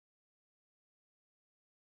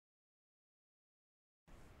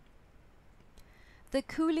The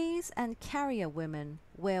coolies and carrier women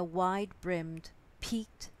wear wide-brimmed,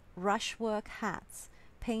 peaked rushwork hats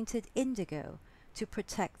painted indigo to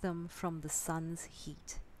protect them from the sun's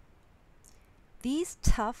heat. These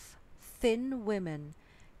tough, thin women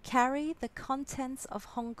carry the contents of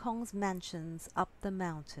Hong Kong's mansions up the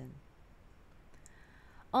mountain.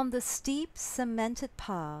 On the steep cemented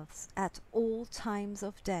paths at all times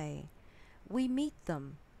of day, we meet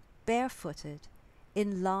them, barefooted,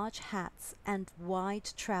 in large hats and wide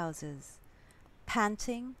trousers,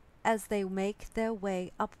 panting as they make their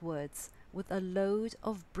way upwards with a load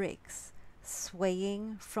of bricks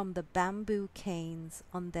swaying from the bamboo canes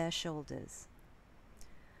on their shoulders.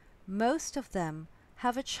 Most of them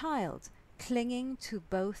have a child clinging to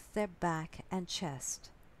both their back and chest.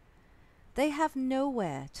 They have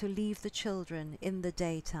nowhere to leave the children in the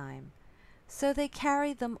daytime, so they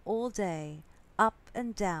carry them all day up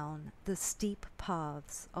and down the steep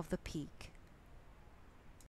paths of the peak.